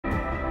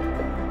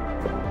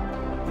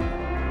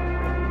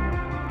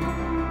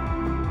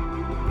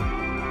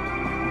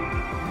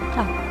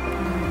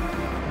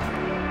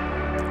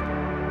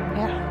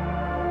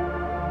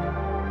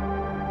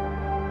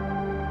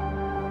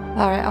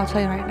Alright, I'll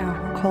tell you right now,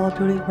 I'm a Call of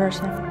Duty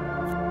person.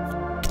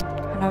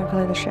 I never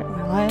played this shit in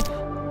my life.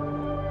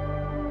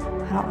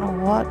 I don't know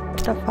what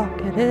the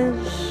fuck it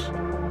is,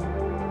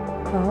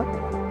 but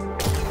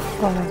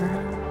whatever.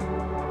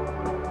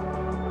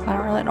 I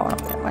don't really know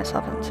what I'm getting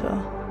myself into.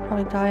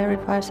 Probably die every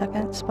 5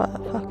 seconds, but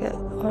fuck it,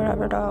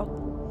 whatever dog.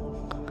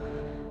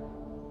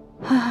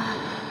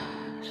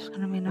 It's just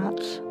gonna be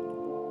nuts.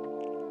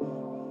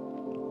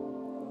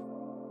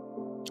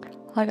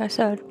 Like I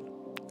said,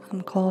 I'm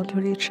a Call of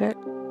Duty chick.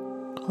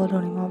 Call of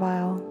Duty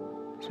Mobile,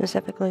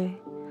 specifically.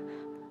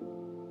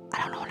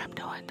 I don't know what I'm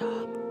doing,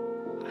 dog.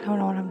 I don't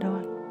know what I'm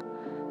doing.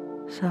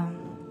 So,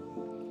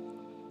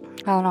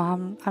 I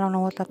don't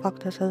know what the fuck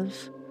this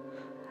is.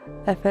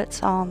 If it's,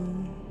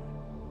 Battle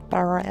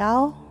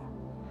Royale.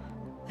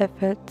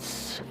 If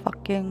it's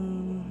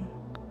fucking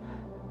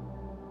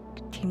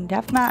Team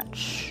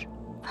Deathmatch.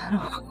 I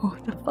don't know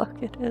what the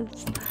fuck it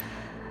is.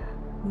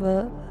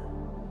 But,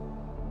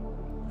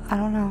 I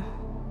don't know.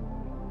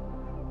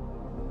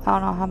 I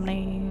don't know how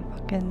many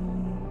fucking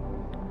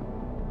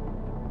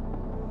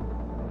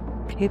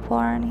people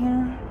are in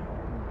here.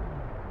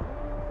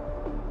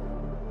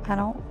 I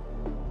don't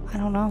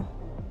know.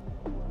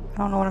 I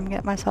don't know what I'm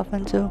getting myself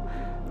into.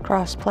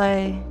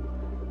 Crossplay,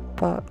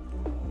 but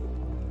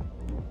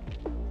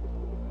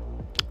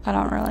I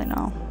don't really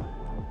know.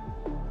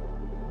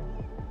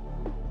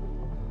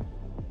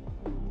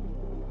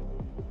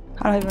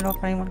 I don't even know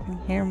if anyone can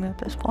hear me at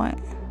this point.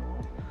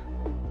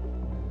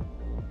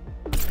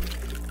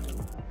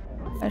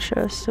 I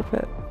sure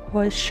stupid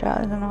voice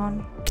chat isn't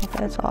on.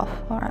 Okay, it's off.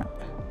 Alright.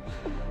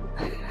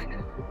 Yeah,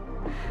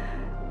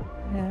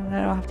 they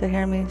don't have to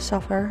hear me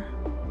suffer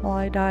while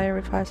I die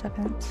every 5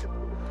 seconds.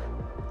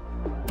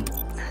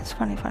 That's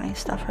funny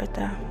stuff right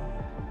there.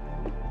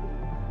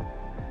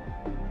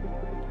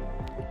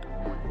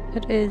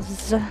 It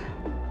is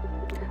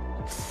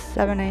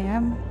 7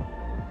 AM.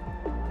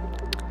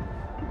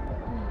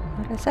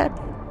 Like I said,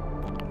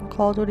 I'm a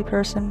Call of Duty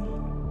person.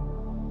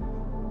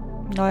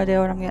 No idea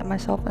what I'm getting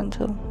myself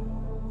into. I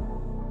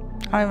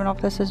don't even know if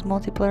this is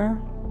multiplayer.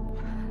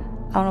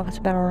 I don't know if it's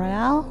Battle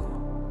Royale.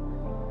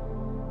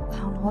 I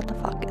don't know what the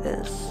fuck it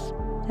is.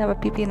 They have a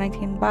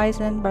PP-19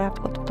 Bison, but I have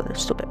to go through the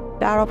stupid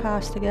battle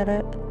pass to get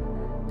it.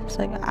 It's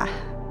like, I'm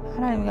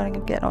not even gonna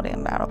get no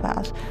damn battle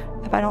pass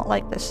if I don't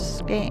like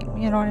this game.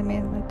 You know what I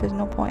mean? Like, there's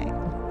no point.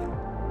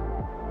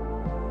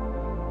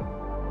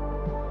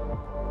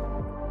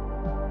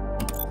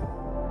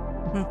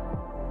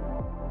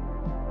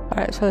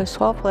 Alright, so there's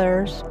 12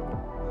 players.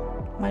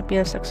 Might be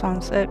a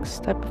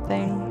 6-on-6 type of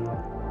thing.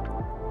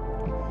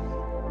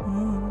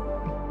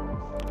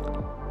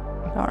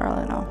 Don't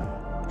really know.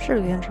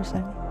 Should be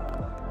interesting.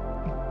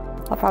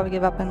 I'll probably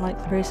give up in like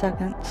 3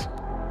 seconds.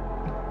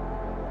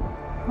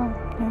 Oh,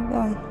 there you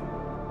go.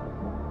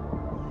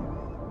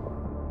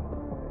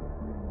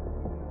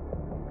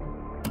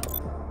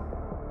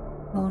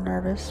 A little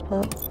nervous,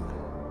 but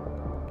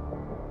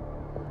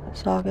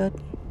it's all good.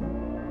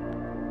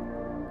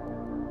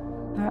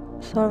 Alright,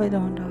 so what are we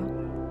doing, dog?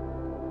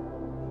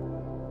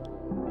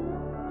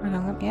 Are you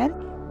gonna let me in?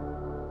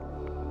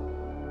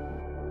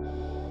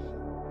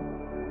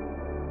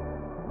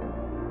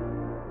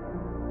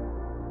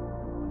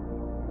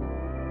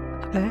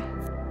 Okay.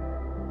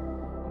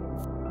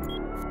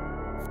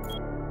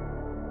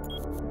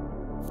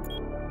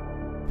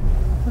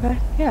 Okay,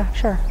 yeah,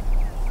 sure.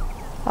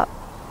 Oh,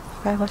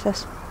 okay, what's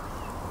this?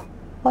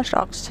 Watch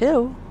Dogs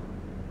 2?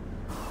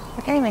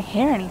 I can't even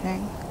hear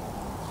anything.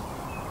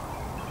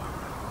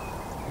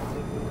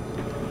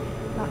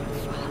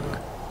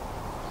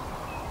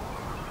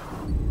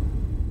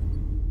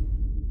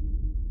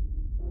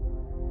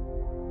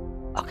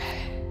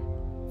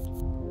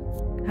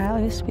 I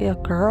used to be a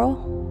girl.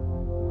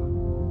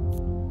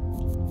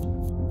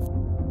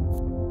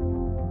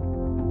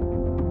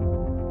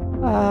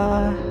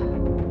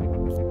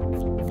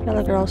 The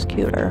other girl's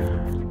cuter.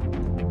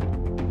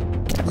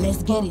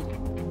 Let's get it.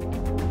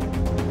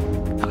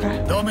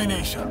 Okay.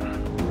 Domination.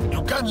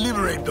 You can't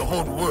liberate the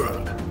whole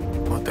world,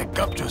 but the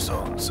capture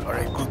zones are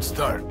a good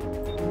start.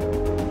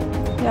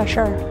 Yeah,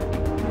 sure.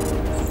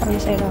 What do you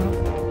say, though?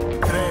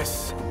 3,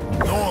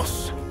 2,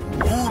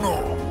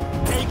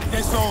 1. Take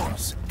the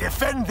zones.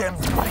 Defend them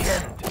to the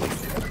end.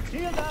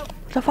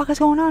 What the fuck is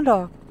going on,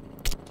 dog?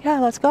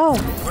 Yeah, let's go.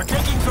 We're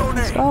taking zone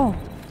A. Let's go.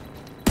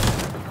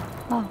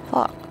 Oh,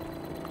 fuck.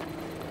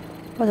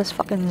 What, this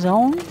fucking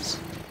zones?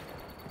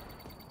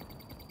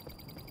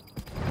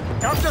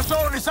 Capture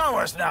zone is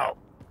ours now.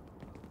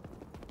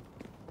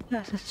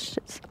 Yes, it's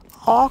just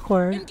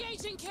awkward.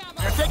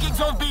 We're taking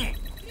zone B.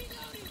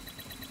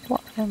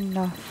 What in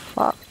the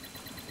fuck?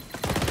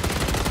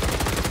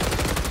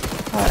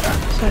 Alright, so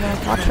we're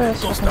gonna capture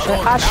this fucking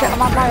shit. Ah shit,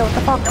 I'm on fire, what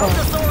the fuck,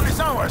 Capture bro? zone is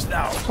ours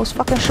now. Who's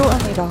fucking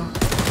shooting me, dog?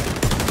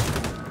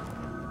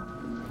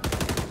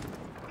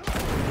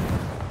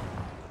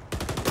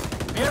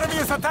 The enemy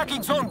is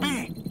attacking zone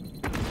B.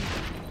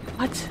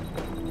 What?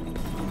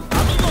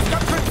 Amigos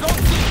captured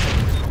zone C.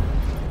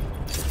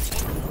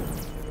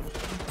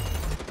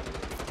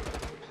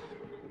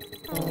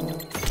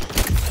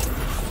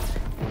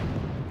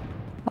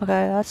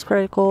 Okay, that's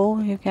pretty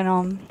cool. You can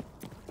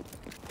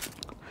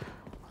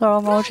throw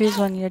emojis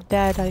when you're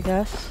dead, I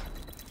guess.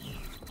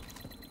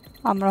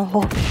 I'm gonna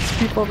hold these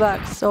people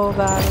back so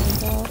bad.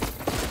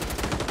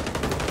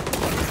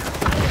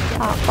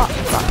 Ah, fuck.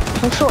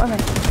 Don't shoot at me.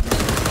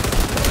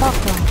 Fuck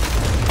no.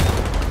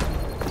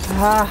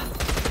 Ah.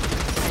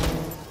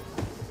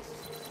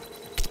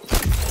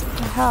 What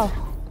the hell?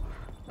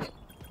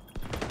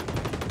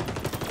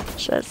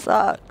 Shit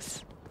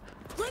sucks.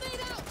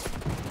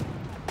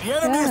 The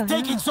enemy is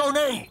taking Zone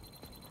A.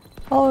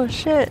 Oh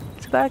shit.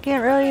 Too bad I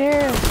can't really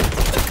hear.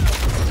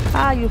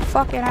 Ah, you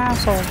fucking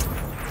asshole.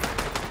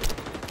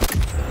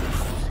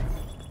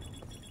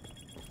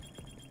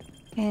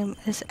 Game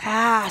is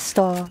ass,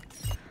 dog.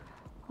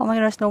 Oh my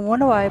goodness, no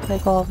wonder why I play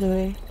Call of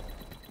Duty.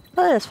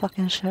 Look at this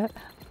fucking shit.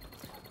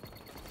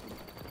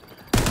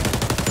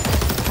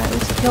 At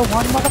least kill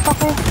one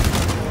motherfucker.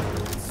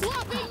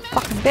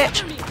 Fucking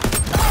bitch.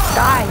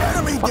 Die,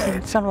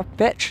 fucking son of a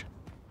bitch.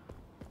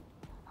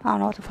 I don't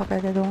know what the fuck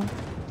they're doing.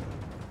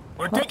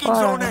 We're taking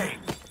Zone A.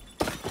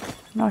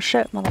 No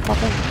shit,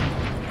 motherfucker.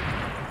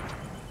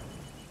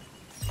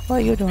 What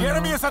are you doing? The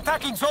enemy now? is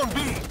attacking Zone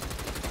B.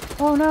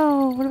 Oh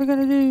no, what are we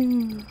gonna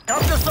do?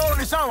 Capture zone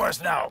is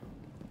ours now.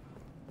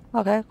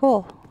 Okay,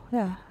 cool.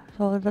 Yeah,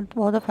 so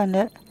we'll defend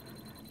it.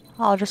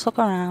 I'll just look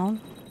around.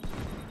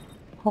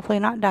 Hopefully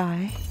not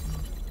die.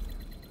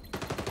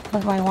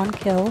 With my one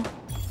kill.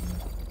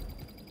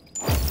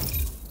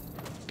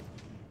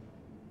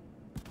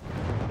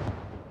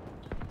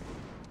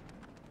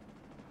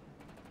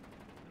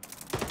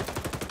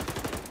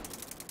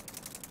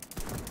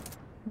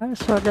 Alright,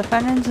 so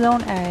defending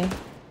Zone A.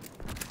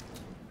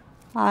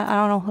 I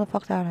don't know who the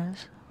fuck that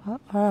is.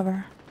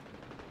 Whatever.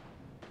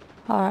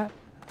 Alright.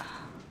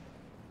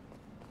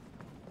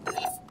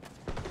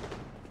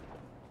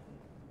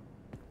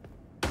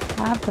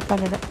 I have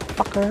defended it,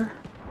 fucker.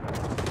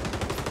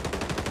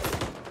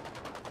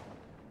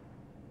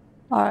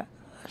 Alright,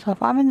 so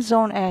if I'm in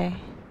Zone A,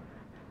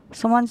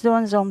 someone's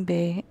doing Zone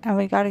B, and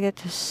we gotta get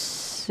to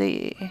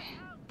C.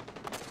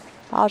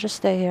 I'll just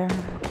stay here.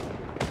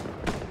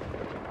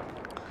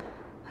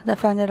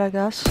 Defend it, I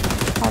guess.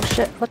 Oh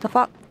shit, what the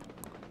fuck?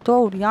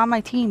 Dude, you're on my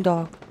team,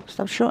 dog.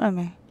 Stop shooting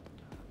me.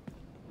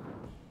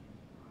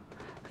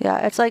 Yeah,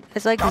 it's like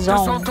zones.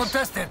 Zone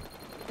contested.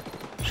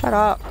 Shut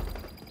up.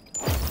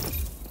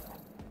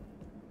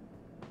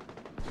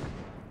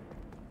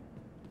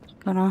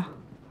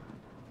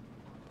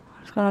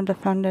 Just gonna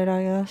defend it,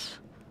 I guess.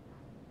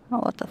 Oh,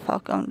 what the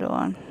fuck I'm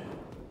doing?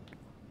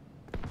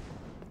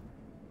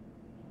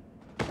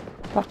 Do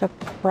I have to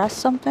press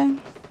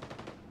something?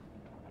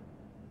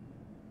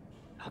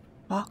 The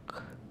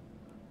fuck?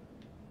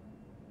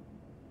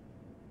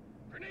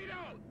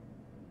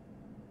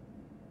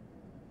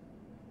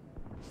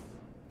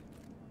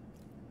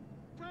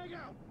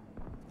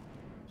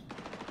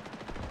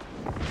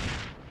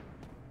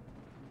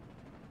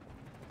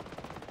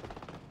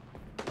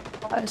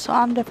 So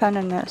I'm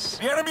defending this.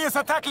 The enemy is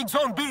attacking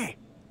Zone B.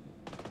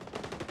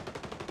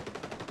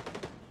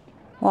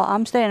 Well,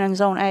 I'm staying in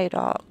Zone A,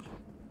 dog.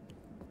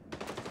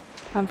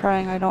 I'm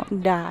praying I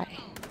don't die.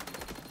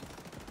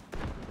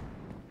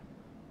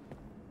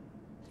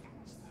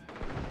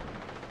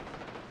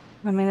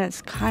 I mean,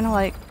 it's kind of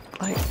like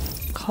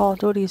Call of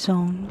Duty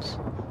zones.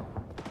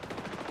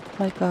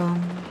 Like,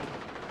 what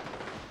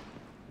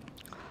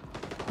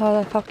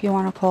the fuck you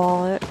want to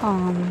call it?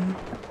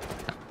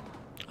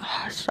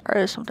 Sorry,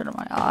 there's something in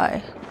my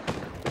eye.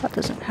 That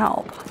doesn't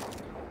help.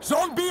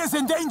 Zone B is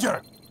in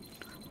danger.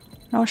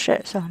 No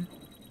shit, son.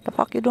 The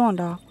fuck you doing,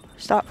 dog?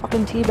 Stop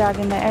fucking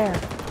teabagging the air.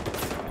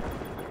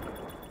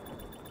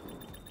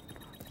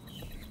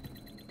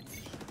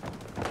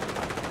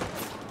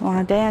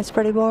 Wanna dance,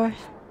 pretty boy?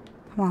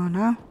 Come on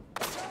now.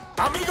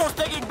 Amigos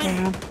taking B.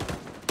 Damn.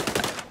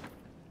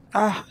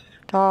 Ah,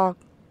 dog.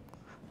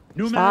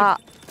 New Stop.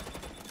 mag.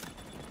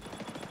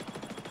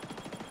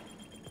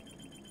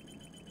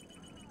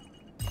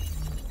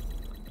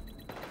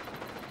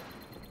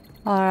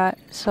 Alright,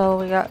 so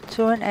we got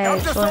 2 and A,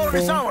 Capture 2 and zone B.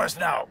 is ours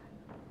now.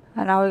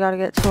 And now we gotta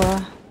get to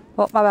a...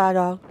 Oh, my bad,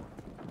 dog.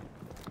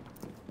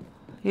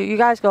 You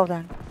guys go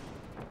then.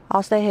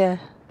 I'll stay here.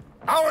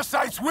 Our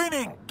side's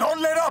winning.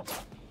 Don't let up.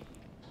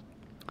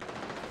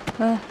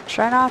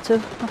 Try not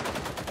to.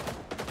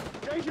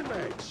 Changing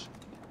mags.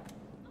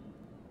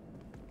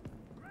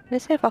 They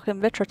say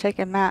fucking bitch are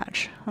taking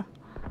match. I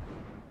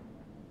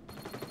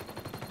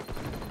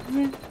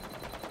mean...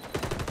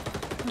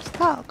 It's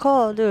not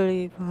Call of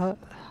Duty, but...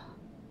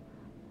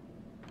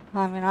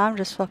 I mean, I'm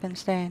just fucking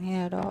staying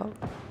here, dog.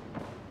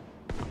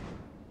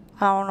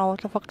 I don't know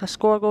what the fuck the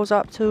score goes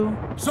up to.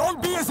 Zone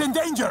B is in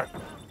danger.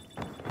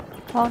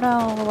 Oh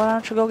no, why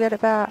don't you go get it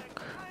back?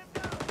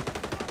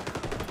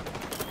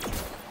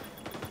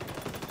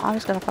 I'm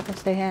just gonna fucking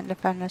stay here and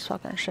defend this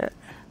fucking shit.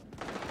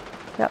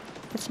 Yep,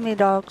 it's me,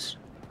 dogs.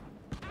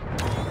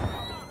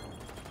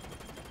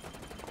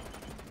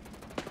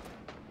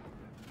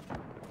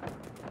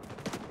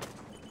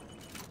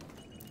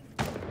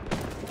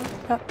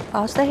 Yep,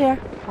 I'll stay here.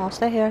 I'll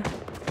stay here.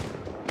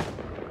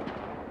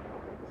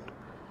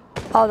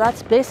 Oh,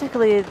 that's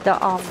basically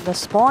the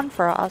spawn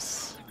for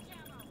us.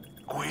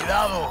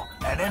 Cuidado!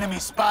 An enemy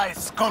spy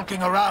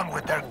skulking around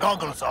with their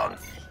goggles on.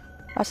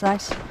 That's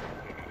nice.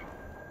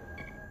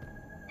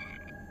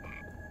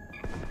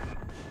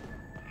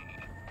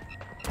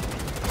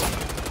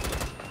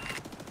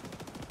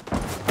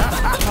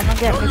 Come and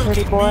get me,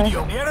 pretty boy.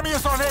 Medium. The enemy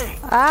is on A.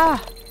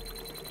 Ah!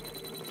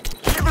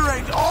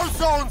 Liberate all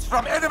zones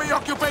from enemy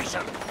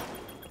occupation.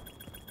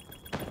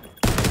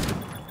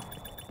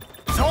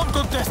 Zone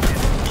contested.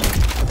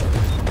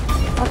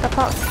 What the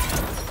fuck?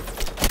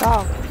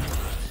 Oh.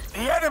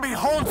 The enemy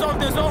holds on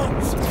the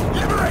zones.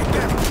 Liberate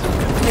them.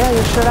 Yeah,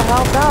 you should have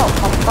helped out,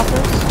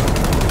 motherfuckers.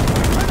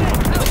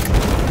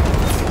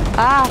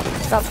 Ah!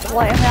 Stop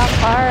lighting me on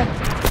fire.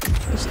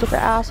 You stupid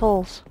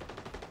assholes.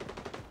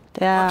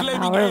 Damn,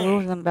 now we're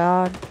losing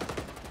bad.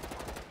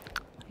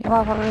 You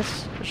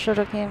motherfuckers should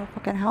have came and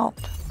fucking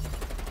helped.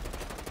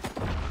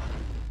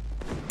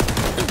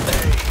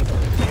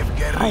 If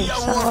guerrilla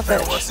warfare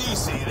bitch. was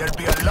easy, there'd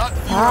be a lot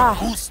fewer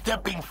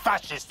goose-stepping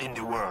fascists in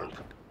the world.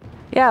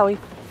 Yeah, we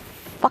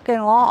fucking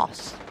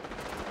lost.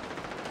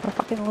 We're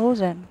fucking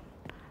losing.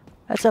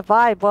 It's a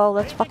vibe. Well,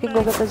 let's fucking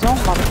go get the zone,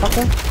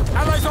 motherfucker.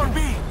 Allies on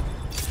B.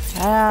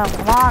 Damn,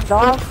 come on,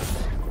 dog.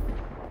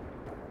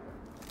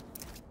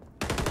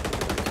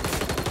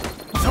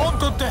 Zone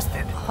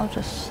contested. I'll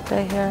just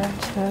stay here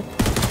instead.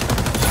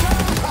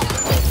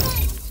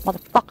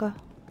 Motherfucker.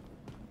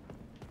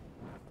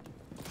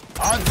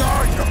 Odds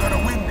are you're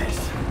gonna win this.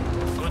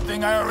 Good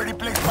thing I already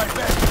placed my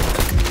bet.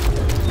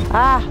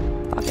 Ah,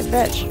 fucking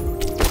bitch.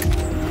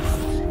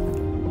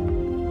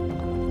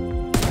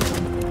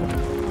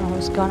 Oh,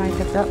 this gun I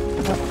picked up.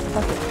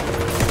 Fuck it.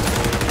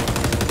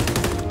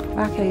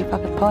 Back here, you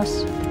fucking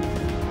puss.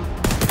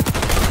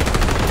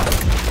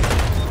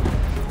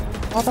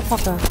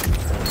 Motherfucker.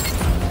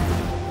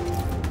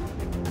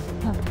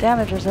 What kind of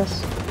damage is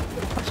this?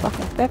 That's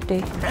fucking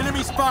 50.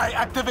 Enemy spy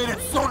activated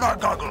sonar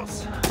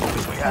goggles.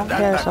 Wish we had that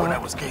back when I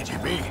was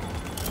KGB.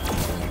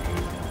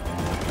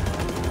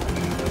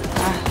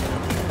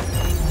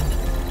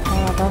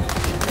 Whatever.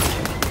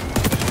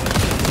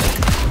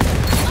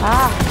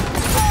 Ah!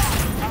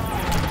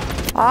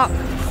 Fuck!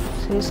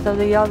 See, still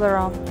the other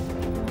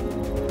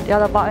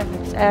button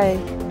is A.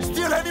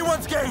 Steal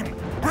anyone's game!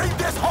 Bring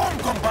this home,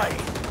 compay!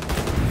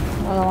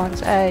 The other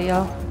one's A,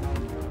 yo.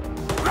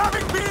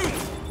 Grabbing B!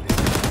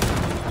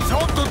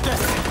 Zone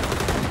contested!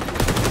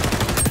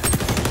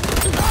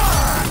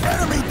 Ah!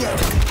 Enemy dead!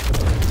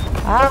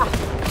 Ah!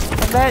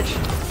 Bitch!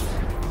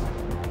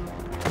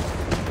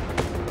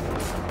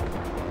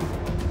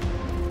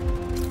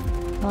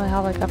 Only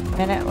have like a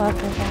minute left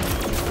or something.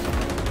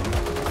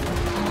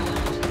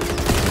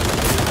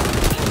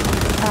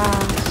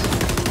 Ah.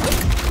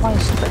 What a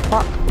stupid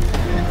fuck.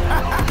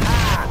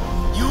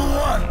 You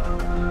won!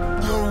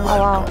 You're Oh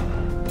wow. welcome.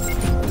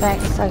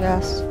 Thanks, I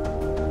guess.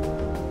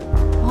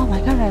 Oh my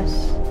goodness.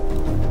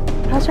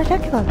 That's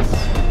ridiculous.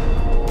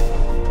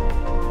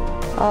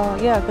 Oh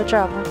yeah, good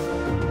job, man.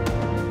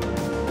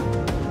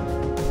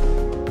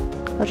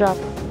 Good job.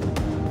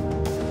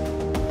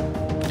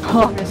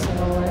 Oh, missing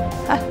the way.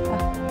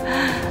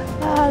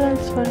 Ah,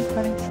 that's funny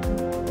stuff.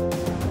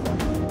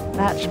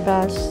 Match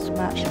best,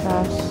 match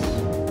best.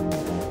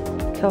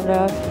 Kill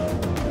dev.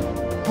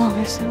 Oh,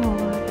 missing the way.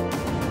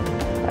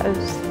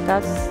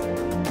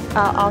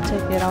 I'll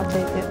take it, I'll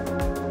take it.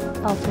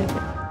 I'll take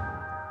it.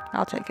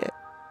 I'll take it.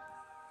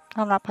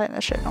 I'm not playing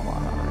this shit no more.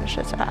 This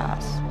shit's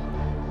ass.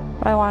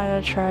 But I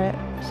wanted to try it,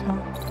 so.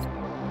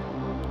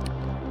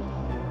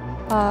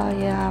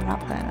 Yeah, I'm not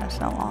playing this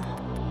no more.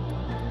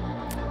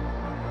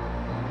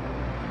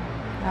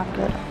 I'm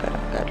good, I'm good,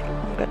 I'm good.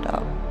 I'm good,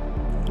 dog.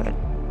 I'm good.